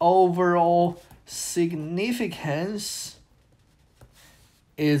overall significance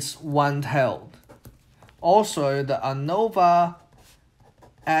is one-tailed. Also, the ANOVA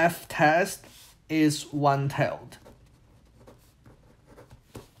F test is one-tailed.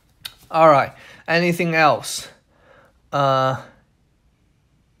 All right, anything else? Yeah,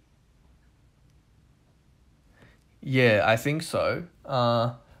 I think so.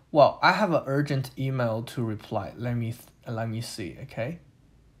 Well, I have an urgent email to reply. Let me see, okay?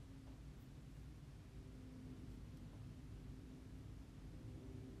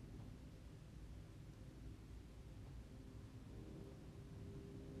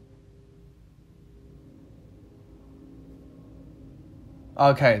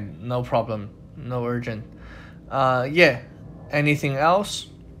 Okay, no problem. No urgent. Yeah, anything else?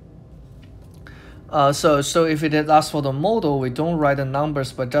 So if it asks for the model, we don't write the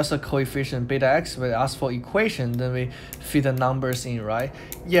numbers, but just a coefficient beta x. If it asks for equation, then we feed the numbers in, right?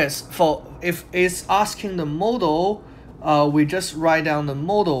 Yes, if it's asking the model, we just write down the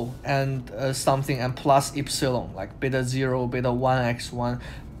model and something and plus epsilon, like beta 0, beta 1, x1.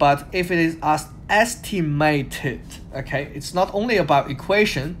 But if it is asked estimated, okay, it's not only about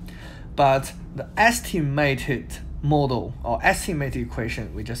equation, but the estimated model or estimated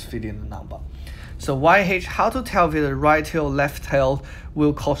equation, we just feed in the number. So YH, how to tell whether right tail, left tail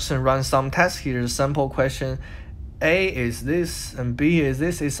will Wilcoxon run some test? Here's a sample question. A is this and B is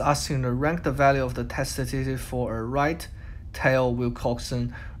this. It's asking to rank the value of the test statistic for a right tail will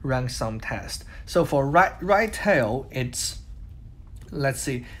Wilcoxon rank some test. So for right tail, it's, let's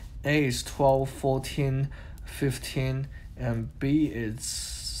see, A is 12, 14, 15, and B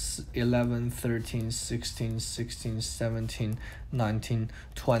is 11, 13, 16, 16, 17, 19,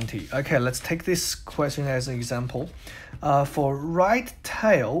 20. Okay, let's take this question as an example. For right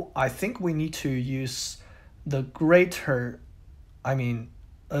tail, I think we need to use the greater, I mean,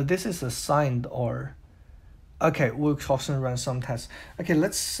 this is assigned or, okay, we'll also run some tests. Okay,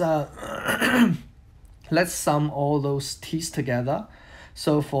 let's let's sum all those t's together.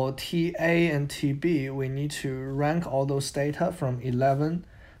 So for TA and TB, we need to rank all those data from 11,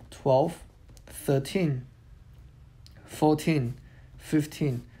 12, 13, 14,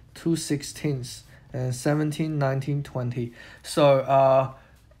 15, 2 16ths, and 17, 19, 20. So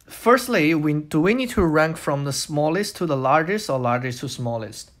firstly, do we need to rank from the smallest to the largest or largest to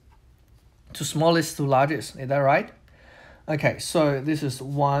smallest? To smallest to largest, is that right? Okay, so this is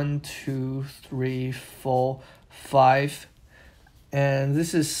 1, 2, 3, 4, 5, and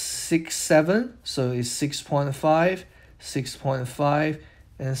this is 6, 7, so it's 6.5, 6.5,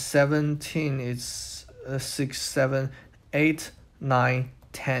 and 17 is 6, 7, 8, 9,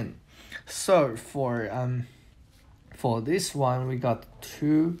 10. So for this one we got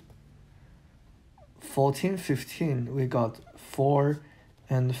 2, 14, 15, we got 4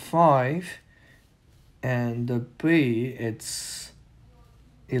 and 5, and the B it's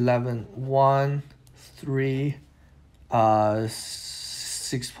 11, 1, 3,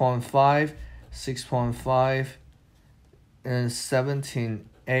 6.5, 6.5, and 17,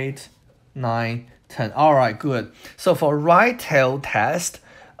 8, 9, 10. All right, good. So for right tail test,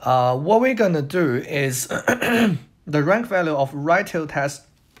 what we're gonna do is the rank value of right tail test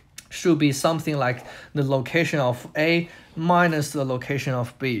should be something like the location of A minus the location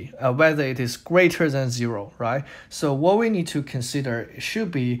of B, whether it is greater than 0, right? So what we need to consider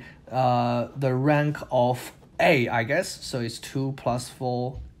should be the rank of A, I guess. So it's 2 plus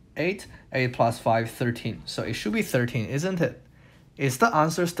 4, 8, 8 plus 5, 13. So it should be 13, isn't it? Is the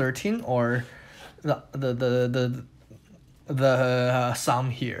answer 13 or the sum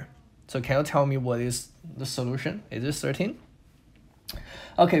here? So can you tell me what is the solution? Is it 13?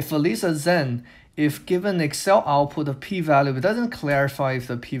 Okay, for Lisa Zen, if given Excel output of p-value, it doesn't clarify if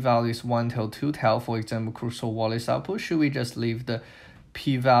the p-value is 1 tail, 2 tail, for example, Crusoe-Wallace output, should we just leave the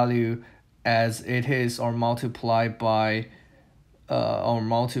p-value as it is or multiply by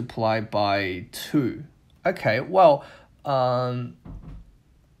 2? Okay, well,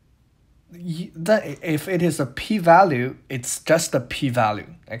 if it is a p-value, it's just a p-value,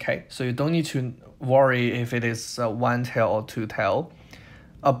 okay? So you don't need to worry if it is 1 tail or 2 tail.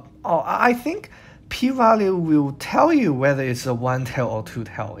 I think p-value will tell you whether it's a 1 tail or 2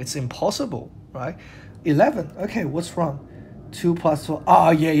 tail. It's impossible, right? 11. Okay, what's wrong? 2 plus 4.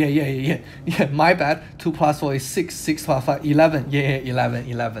 Oh, yeah. My bad. 2 plus 4 is 6. 6 plus 5, 11. Yeah,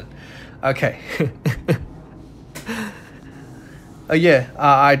 11. Okay.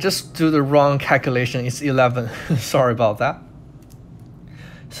 I just do the wrong calculation. It's 11. Sorry about that.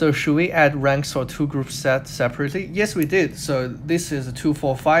 So should we add ranks for two group sets separately? Yes, we did. So this is a 2,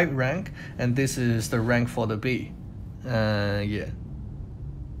 4, 5 rank, and this is the rank for the B. Yeah.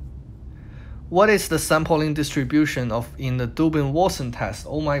 What is the sampling distribution of in the Dubin-Watson test?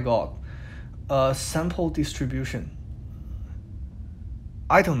 Oh my god. Sample distribution.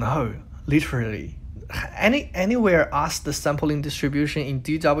 I don't know, literally. Anywhere ask the sampling distribution in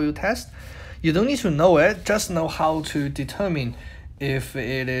DW test? You don't need to know it, just know how to determine if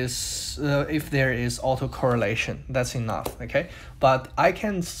it is if there is autocorrelation. That's enough, okay? But I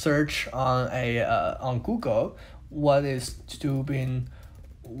can search on Google what is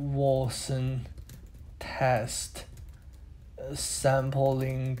Dubin-Watson test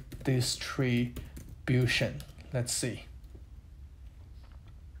sampling distribution. Let's see.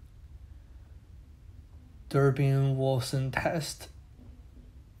 Dubin-Watson test,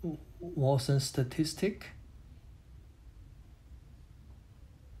 Watson statistic.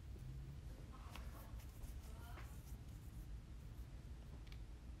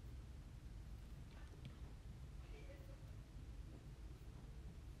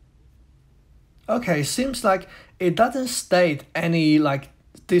 Okay, seems like it doesn't state any like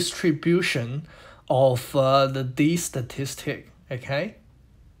distribution of the D statistic, okay?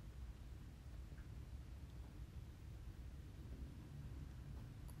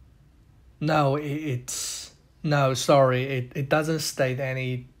 No, sorry, it doesn't state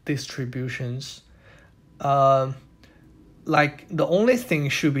any distributions. Like the only thing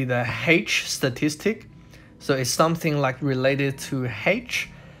should be the H statistic. So it's something like related to H,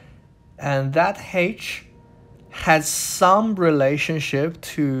 and that H has some relationship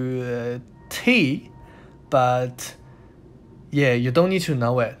to T, but yeah, you don't need to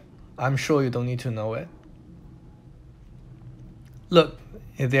know it. I'm sure you don't need to know it. Look,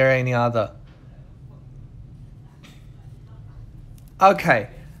 is there any other? Okay,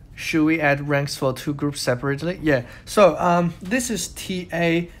 should we add ranks for two groups separately? Yeah, so this is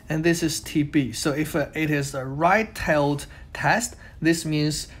TA and this is TB. So if it is a right-tailed test, this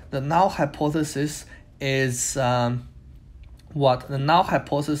means the null hypothesis is what? The null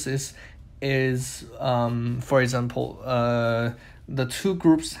hypothesis is, for example, the two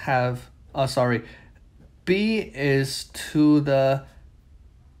groups have, B is to the,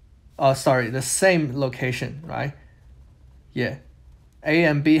 the same location, right? Yeah, A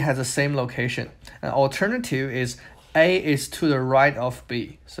and B has the same location. An alternative is A is to the right of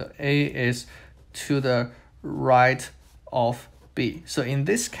B. So A is to the right of B. So in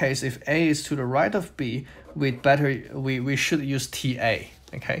this case, if A is to the right of B, we should use TA,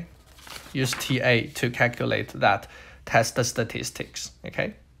 okay? Use TA to calculate that test statistics,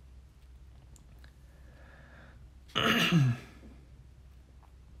 okay?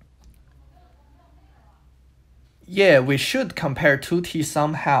 Yeah, we should compare 2T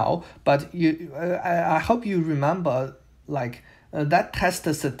somehow, but I hope you remember, like, that test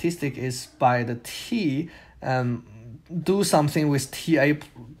statistic is by the T, do something with TA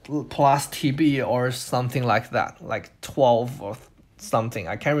plus TB or something like that, like 12 or something.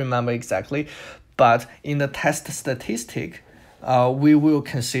 I can't remember exactly, but in the test statistic, we will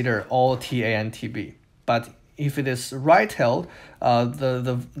consider all TA and TB. But if it is right-tailed,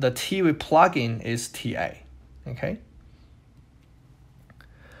 the T we plug in is TA. Okay.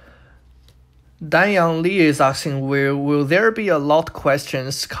 Danyang Lee is asking, will there be a lot of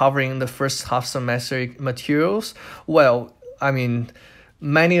questions covering the first half semester materials? Well, I mean,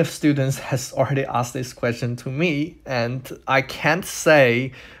 many of students has already asked this question to me, and I can't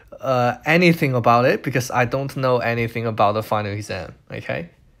say anything about it because I don't know anything about the final exam.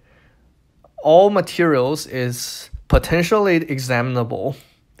 Okay. All materials is potentially examinable,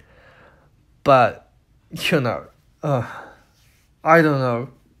 but you know, I don't know.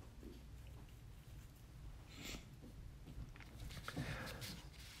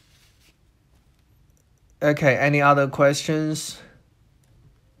 Okay, any other questions?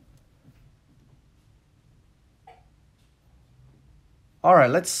 All right,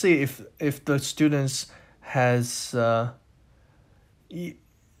 let's see if the students has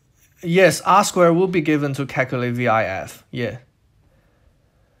yes, R square will be given to calculate VIF. Yeah.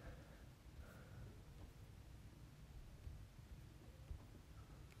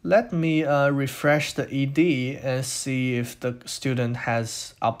 Let me refresh the ED and see if the student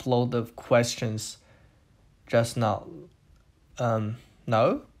has uploaded questions just now.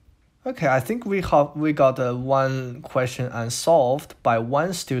 No? Okay, I think we got one question unsolved by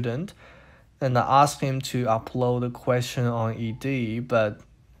one student, and I asked him to upload the question on ED, but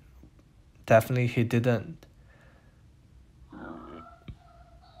definitely he didn't.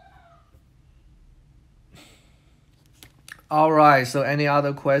 All right, so any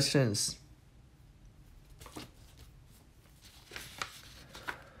other questions?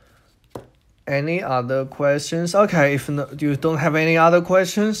 Any other questions? Okay, if you don't have any other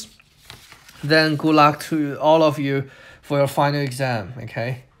questions, then good luck to all of you for your final exam.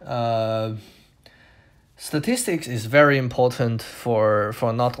 Okay. Statistics is very important for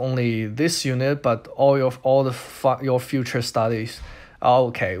not only this unit but all your future studies.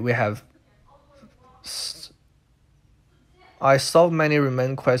 Okay, we have. I solved many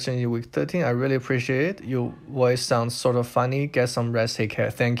remaining questions in week 13. I really appreciate it. Your voice sounds sort of funny. Get some rest. Take care.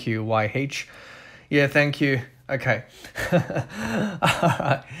 Thank you, YH. Yeah, thank you. Okay.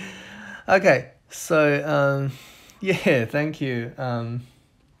 Alright. Okay, so yeah, thank you.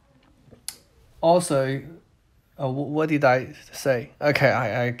 Also, what did I say? Okay,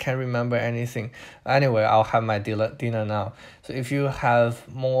 I can't remember anything. Anyway, I'll have my dinner now. So if you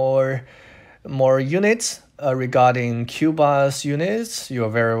have more units regarding QBUS units, you're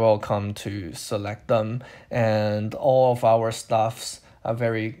very welcome to select them, and all of our staffs are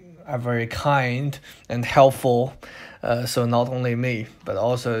very kind and helpful. So not only me, but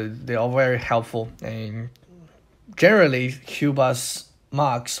also they are very helpful, and generally QBUS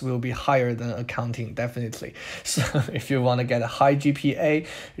marks will be higher than accounting, definitely. So if you want to get a high GPA,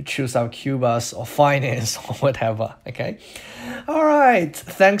 you choose our QBUS or finance or whatever. Okay. All right.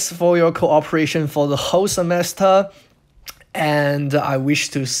 Thanks for your cooperation for the whole semester. And I wish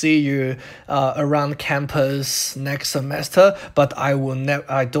to see you around campus next semester, but I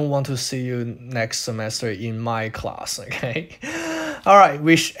don't want to see you next semester in my class. Okay. All right.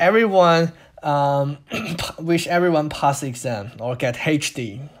 Wish everyone pass the exam or get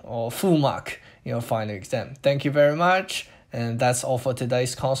HD or full mark in your final exam. Thank you very much. And that's all for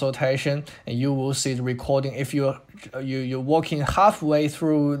today's consultation. And you will see the recording. If you're walking halfway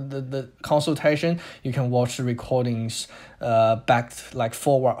through the consultation, you can watch the recordings back like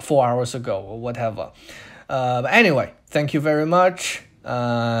 4 hours ago or whatever. But anyway, thank you very much,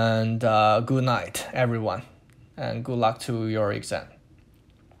 and good night, everyone, and good luck to your exam.